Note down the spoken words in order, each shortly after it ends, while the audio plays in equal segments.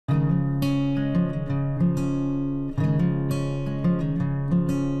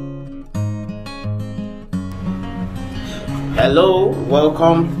Hello,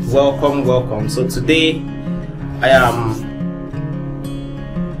 welcome. So today I am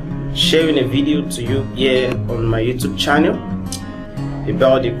sharing a video to you here on my YouTube channel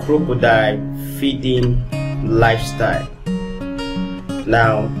about the crocodile feeding lifestyle.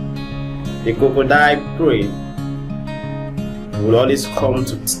 Now, the crocodile prey will always come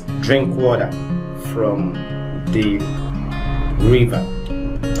to drink water from the river,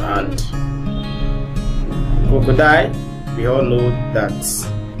 and crocodile, we all know that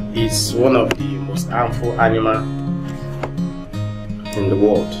it's one of the most harmful animals in the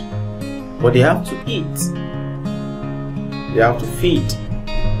world, but they have to eat, they have to feed.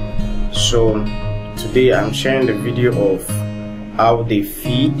 So today I'm sharing the video of how they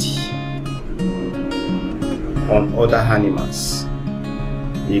feed on other animals.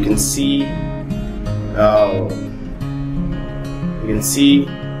 You can see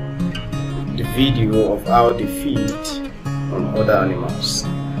the video of how they feed on other animals.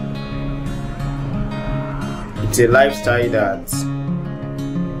 It's a lifestyle that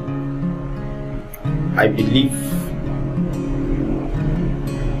I believe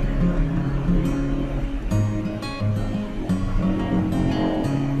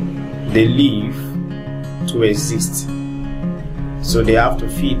they live to exist, so they have to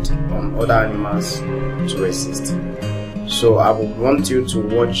feed on other animals to exist. So I would want you to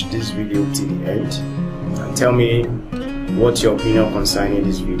watch this video till the end and tell me what's your opinion concerning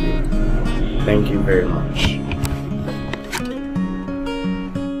this video. Thank you very much.